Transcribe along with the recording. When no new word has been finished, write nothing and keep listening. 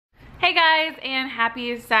Hey guys, and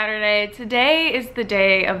happy Saturday. Today is the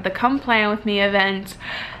day of the Come Plan With Me event,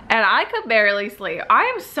 and I could barely sleep. I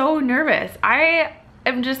am so nervous. I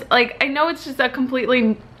am just like, I know it's just a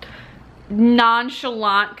completely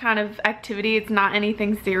nonchalant kind of activity. It's not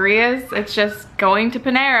anything serious. It's just going to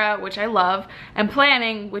Panera, which I love, and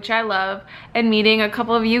planning, which I love, and meeting a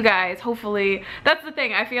couple of you guys, hopefully. That's the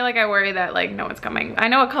thing. I feel like I worry that like no one's coming. I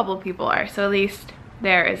know a couple of people are, so at least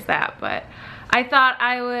there is that, but I thought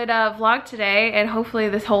I would vlog today, and hopefully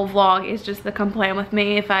this whole vlog is just the Come Plan With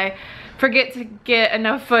Me. If I forget to get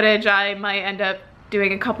enough footage, I might end up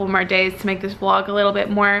doing a couple more days to make this vlog a little bit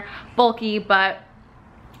more bulky, but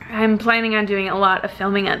I'm planning on doing a lot of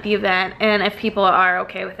filming at the event, and if people are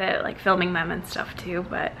okay with it, like filming them and stuff too,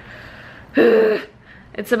 but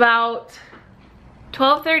it's about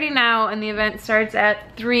 12:30 now, and the event starts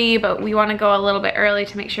at 3, but we want to go a little bit early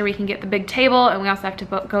to make sure we can get the big table, and we also have to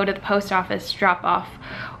go to the post office to drop off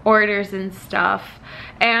orders and stuff.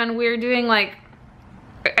 And we're doing like,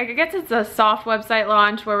 I guess it's a soft website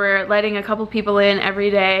launch where we're letting a couple people in every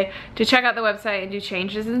day to check out the website and do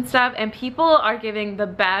changes and stuff, and people are giving the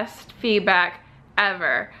best feedback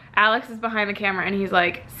ever. Alex is behind the camera and he's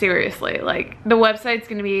like, seriously, like the website's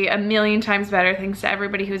gonna be a million times better thanks to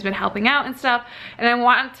everybody who's been helping out and stuff. And I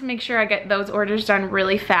want to make sure I get those orders done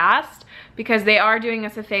really fast, because they are doing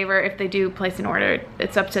us a favor. If they do place an order,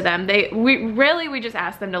 it's up to them. We just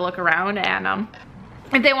ask them to look around, and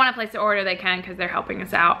if they want to place the order, they can, because they're helping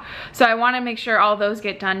us out. So I want to make sure all those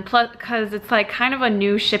get done, plus because it's like kind of a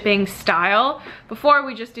new shipping style. Before,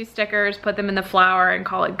 we just do stickers, put them in the flour, and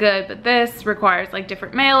call it good, but this requires like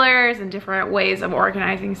different mailers and different ways of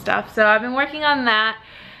organizing stuff. So I've been working on that,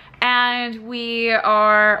 and we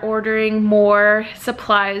are ordering more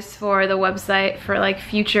supplies for the website for like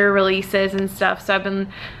future releases and stuff. So I've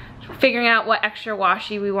been figuring out what extra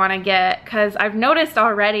washi we want to get, because I've noticed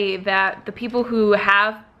already that the people who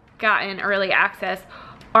have gotten early access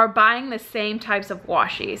are buying the same types of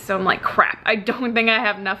washi. So I'm like, crap, I don't think I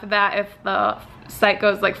have enough of that. If the site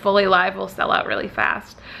goes like fully live, we'll sell out really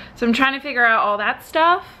fast. So I'm trying to figure out all that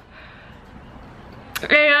stuff,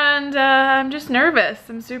 and I'm just nervous.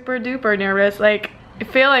 I'm super duper nervous. Like, I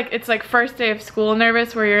feel like it's like first day of school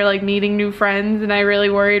nervous, where you're like meeting new friends, and I really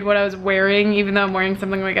worried what I was wearing, even though I'm wearing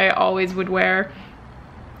something like I always would wear.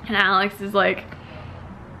 And Alex is like,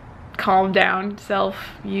 calm down, self,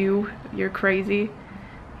 you're crazy.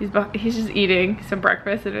 He's just eating some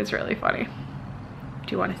breakfast, and it's really funny.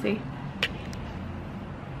 Do you want to see?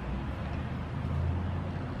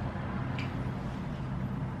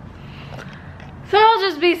 So I'll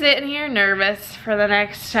just be sitting here nervous for the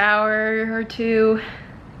next hour or two.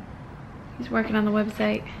 He's working on the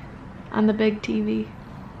website on the big TV.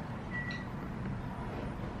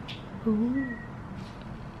 Ooh.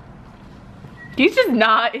 He's just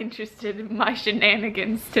not interested in my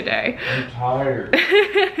shenanigans today. I'm tired.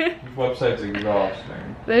 This website's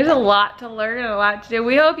exhausting. There's a lot to learn and a lot to do.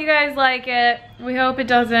 We hope you guys like it. We hope it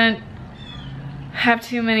doesn't have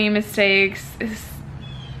too many mistakes.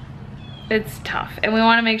 It's tough, and we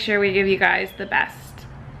want to make sure we give you guys the best,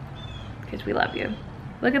 because we love you.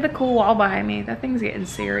 Look at the cool wall behind me. That thing's getting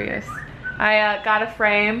serious. I got a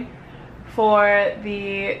frame for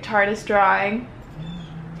the TARDIS drawing,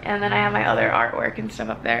 and then I have my other artwork and stuff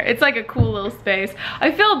up there. It's like a cool little space.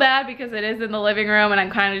 I feel bad because it is in the living room, and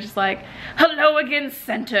I'm kind of just like, hello again,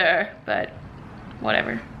 center, but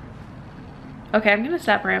whatever. Okay, I'm gonna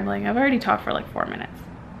stop rambling. I've already talked for like 4 minutes.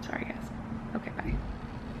 Sorry guys. Okay, bye.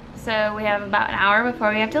 So we have about an hour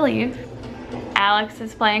before we have to leave. Alex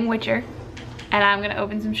is playing Witcher, and I'm gonna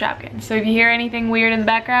open some Shopkins. So if you hear anything weird in the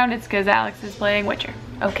background, it's because Alex is playing Witcher.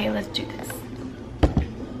 Okay, let's do this.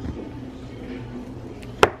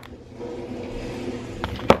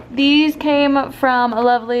 These came from a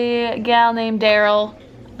lovely gal named Daryl.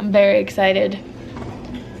 I'm very excited.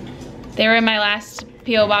 They were in my last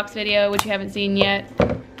P.O. Box video, which you haven't seen yet,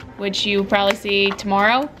 which you'll probably see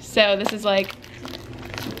tomorrow. So this is like,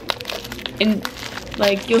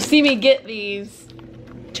 like you'll see me get these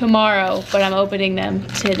tomorrow, but I'm opening them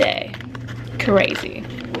today. Crazy,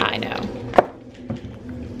 I know.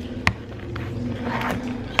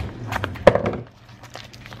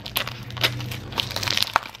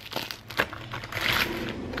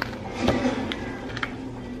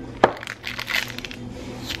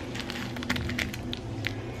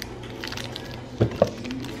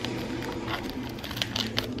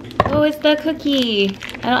 Oh, it's the cookie.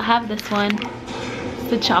 I don't have this one. It's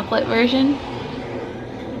the chocolate version.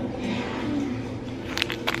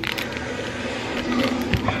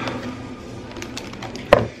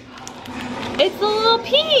 It's the little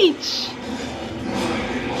peach.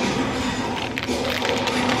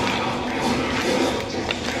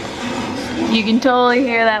 You can totally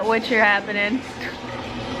hear that witcher happening.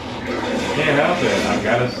 Can't help it. I've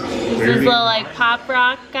got a This is the like pop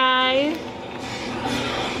rock guy.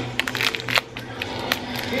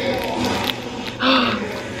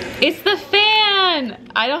 It's the fan!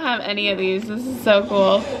 I don't have any of these. This is so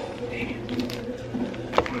cool.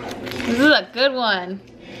 This is a good one.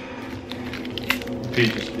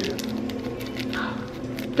 Peach is cute.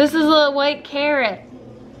 This is a white carrot.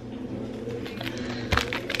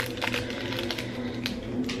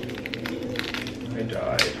 I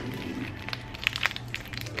died.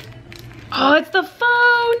 Oh, it's the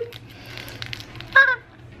phone! Ah.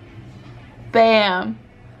 Bam.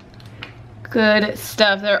 Good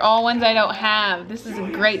stuff. They're all ones I don't have. This is a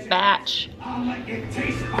great batch.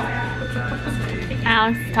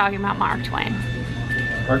 Alex is talking about Mark Twain.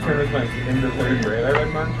 Mark Twain was my in the 3rd grade. I read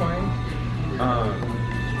Mark Twain.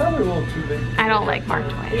 Probably a little too big. I don't like Mark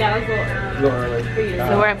Twain. Yeah, that was A little early.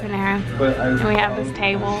 So we're at Panera. And we have this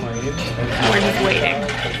table. We're just waiting.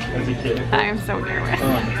 As a kid. I am so nervous.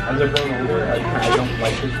 As I've grown older, I don't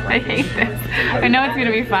like this. I hate this. I know it's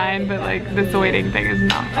gonna be fine, but like this waiting thing is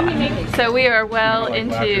not fun. So we are well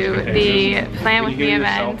into the Plan With Me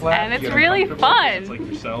event, and it's really fun.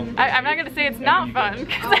 I'm not gonna say it's not fun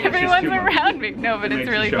because everyone's around me. No, but it's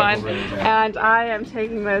really fun, and I am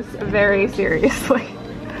taking this very seriously.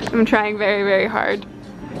 I'm trying very, very hard.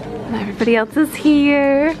 And everybody else is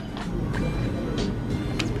here.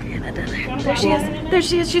 There she is. There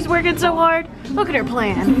she is. She's working so hard. Look at her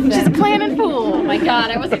plan. She's a planning fool. Oh my god,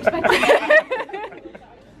 I wasn't expecting that.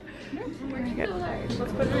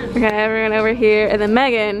 Okay, everyone over here. And then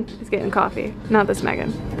Megan is getting coffee. Not this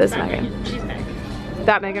Megan. This Megan.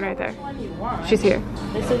 That Megan right there. She's here.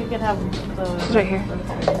 They said you could have the... She's right here.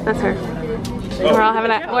 That's her. We're all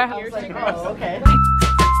having a... Oh, okay.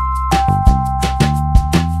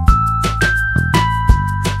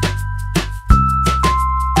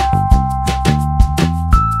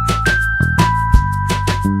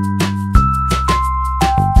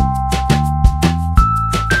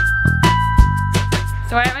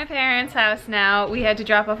 So we're at my parents' house now. We had to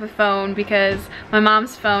drop off a phone because my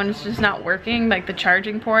mom's phone is just not working. Like the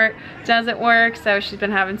charging port doesn't work, so she's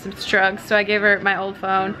been having some struggles. So I gave her my old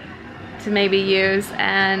phone to maybe use,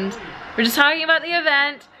 and we're just talking about the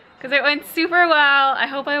event because it went super well. I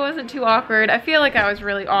hope I wasn't too awkward. I feel like I was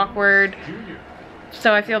really awkward,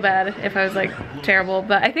 so I feel bad if I was like terrible,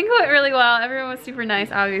 but I think it went really well. Everyone was super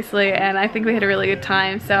nice, obviously, and I think we had a really good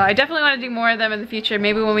time. So I definitely want to do more of them in the future.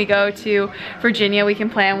 Maybe when we go to Virginia, we can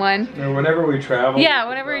plan one. Or whenever we travel. Yeah,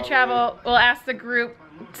 whenever we travel, we'll ask the group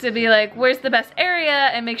to be like, where's the best area,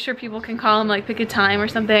 and make sure people can call them, like pick a time or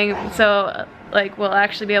something. So like we'll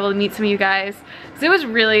actually be able to meet some of you guys. So it was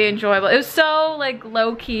really enjoyable. It was so like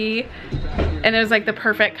low key, and it was like the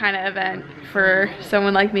perfect kind of event for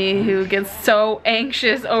someone like me who gets so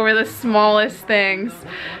anxious over the smallest things.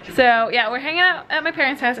 So yeah, we're hanging out at my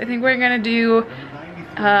parents' house. I think we're gonna do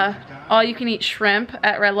all you can eat shrimp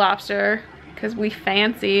at Red Lobster because we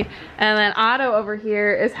fancy. And then Otto over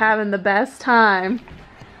here is having the best time.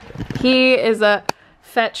 He is a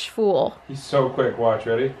fetch fool. He's so quick. Watch,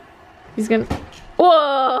 ready? He's gonna,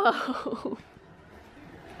 whoa!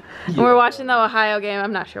 Yeah. We're watching the Ohio game.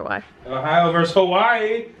 I'm not sure why. Ohio versus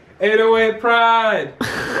Hawaii. 808 Pride.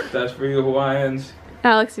 That's for you Hawaiians.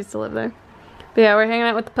 Alex used to live there. But yeah, we're hanging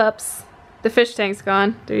out with the pups. The fish tank's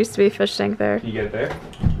gone. There used to be a fish tank there. Can you get there?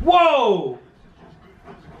 Whoa!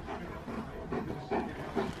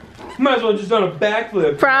 Might as well just done a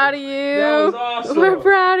backflip. Proud of you. That was awesome. We're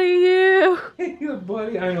proud of you. Hey,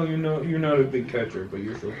 buddy. I know you're not a big catcher, but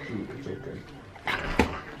you're so cute. It's okay.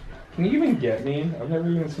 Can you even get me? I've never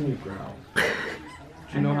even seen you growl. Do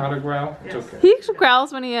you know how to growl? Yes. It's okay. He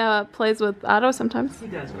growls when he plays with Otto sometimes. He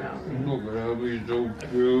does growl. Look at how he's so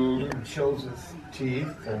cute. And shows his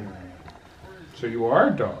teeth. And... So you are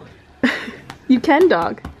a dog. You can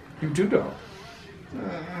dog. You do dog.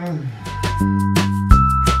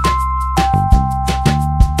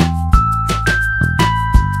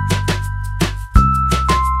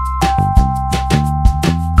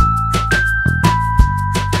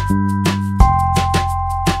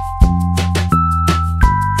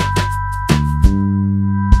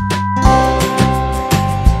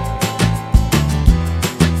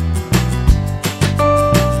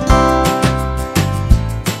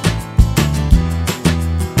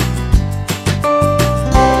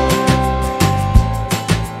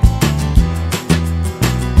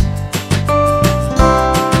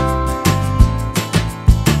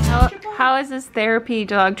 How is this therapy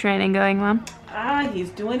dog training going, Mom? He's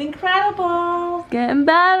doing incredible. Getting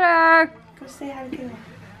better. Go say hi to him.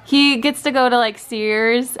 He gets to go to like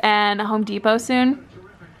Sears and Home Depot soon.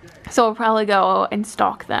 So we'll probably go and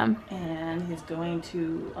stalk them. And he's going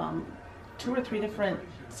to 2 or 3 different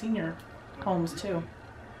senior homes too.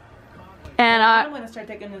 And I'm going to start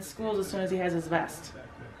taking him to schools as soon as he has his vest.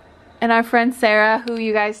 And our friend Sarah, who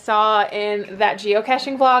you guys saw in that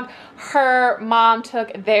geocaching vlog, her mom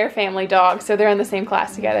took their family dog, so they're in the same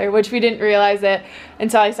class together, which we didn't realize it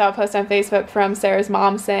until I saw a post on Facebook from Sarah's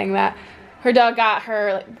mom saying that her dog got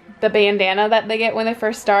her like, the bandana that they get when they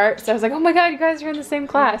first start. So I was like, oh my god, you guys are in the same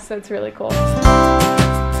class, so it's really cool.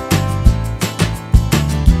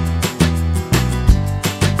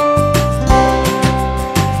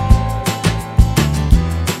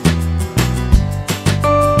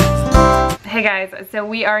 Hey guys, so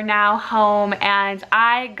we are now home and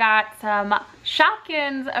I got some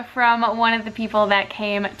Shopkins from one of the people that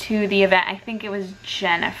came to the event. I think it was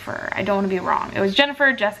Jennifer. I don't want to be wrong. It was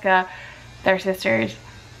Jennifer, Jessica, they're sisters,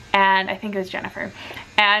 and I think it was Jennifer.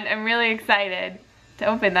 And I'm really excited to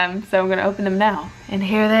open them, so I'm gonna open them now. And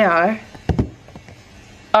here they are.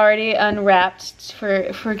 Already unwrapped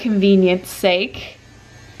for convenience sake.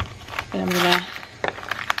 And I'm gonna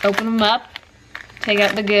open them up, take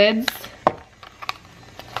out the goods.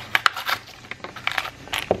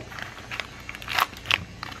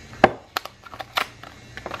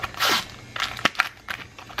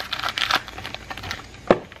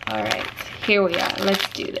 Alright, here we are. Let's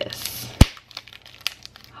do this.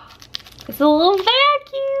 It's a little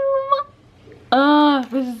vacuum! Oh,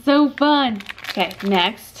 this is so fun. Okay,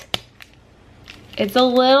 next. It's a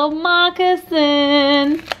little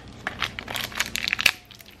moccasin.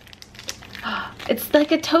 It's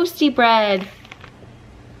like a toasty bread.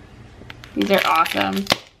 These are awesome.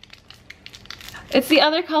 It's the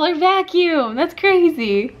other color vacuum. That's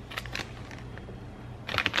crazy.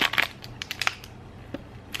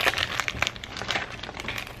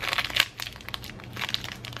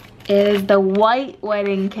 It is the white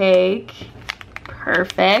wedding cake.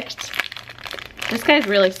 Perfect. This guy's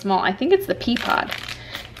really small. I think it's the pea pod.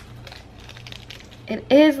 It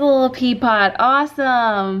is a little pea pod.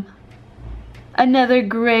 Awesome. Another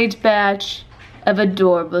great batch of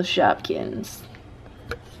adorable Shopkins.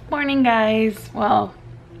 Morning, guys. Well,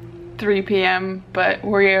 3 p.m., but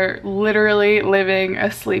we're literally living a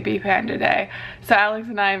sleepy panda day. So Alex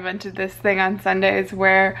and I invented this thing on Sundays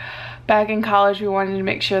where back in college we wanted to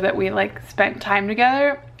make sure that we like spent time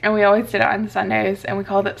together, and we always did it on Sundays, and we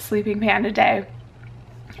called it Sleeping Panda Day.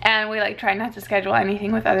 And we like try not to schedule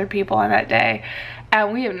anything with other people on that day,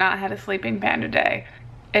 and we have not had a Sleeping Panda Day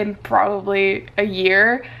in probably a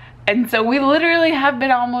year. And so we literally have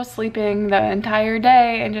been almost sleeping the entire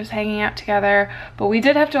day and just hanging out together. But we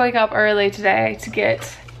did have to wake up early today to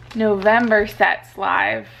get November sets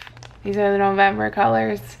live. These are the November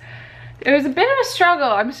colors. It was a bit of a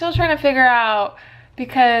struggle. I'm still trying to figure out,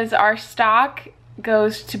 because our stock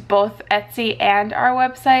goes to both Etsy and our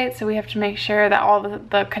website, so we have to make sure that all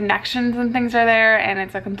the connections and things are there, and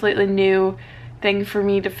it's a completely new thing for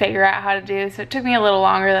me to figure out how to do. So it took me a little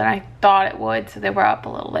longer than I thought it would, so they were up a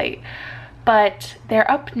little late. But they're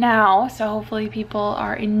up now, so hopefully people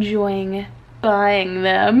are enjoying buying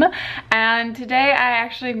them. And today I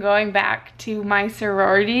actually am going back to my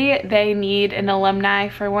sorority. They need an alumni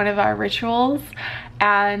for one of our rituals,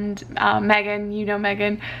 and Megan, you know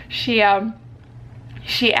Megan, she asked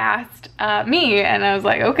me, and I was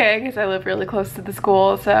like, okay, because I live really close to the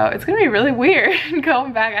school, so it's gonna be really weird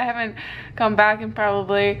going back. I haven't gone back in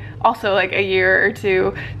probably also like a year or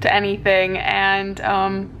two to anything, and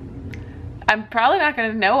I'm probably not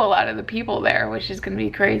gonna know a lot of the people there, which is gonna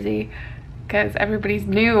be crazy because everybody's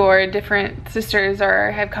new or different sisters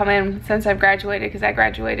or have come in since I've graduated, because I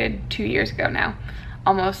graduated 2 years ago now.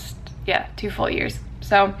 Almost, yeah, 2 full years.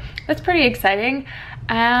 So that's pretty exciting.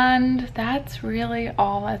 And that's really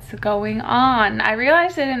all that's going on. I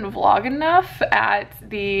realized I didn't vlog enough at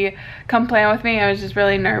the Come Plan With Me. I was just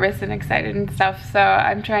really nervous and excited and stuff. So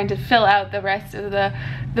I'm trying to fill out the rest of the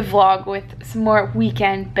vlog with some more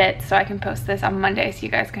weekend bits so I can post this on Monday so you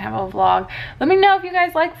guys can have a vlog. Let me know if you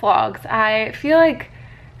guys like vlogs. I feel like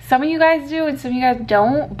some of you guys do and some of you guys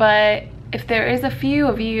don't, but if there is a few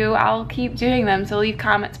of you, I'll keep doing them. So leave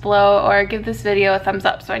comments below or give this video a thumbs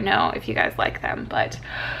up so I know if you guys like them. But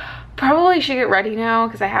probably should get ready now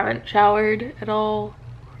because I haven't showered at all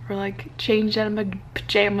or like changed out of my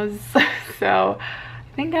pajamas. So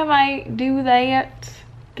I think I might do that,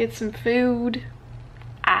 get some food.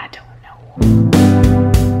 I don't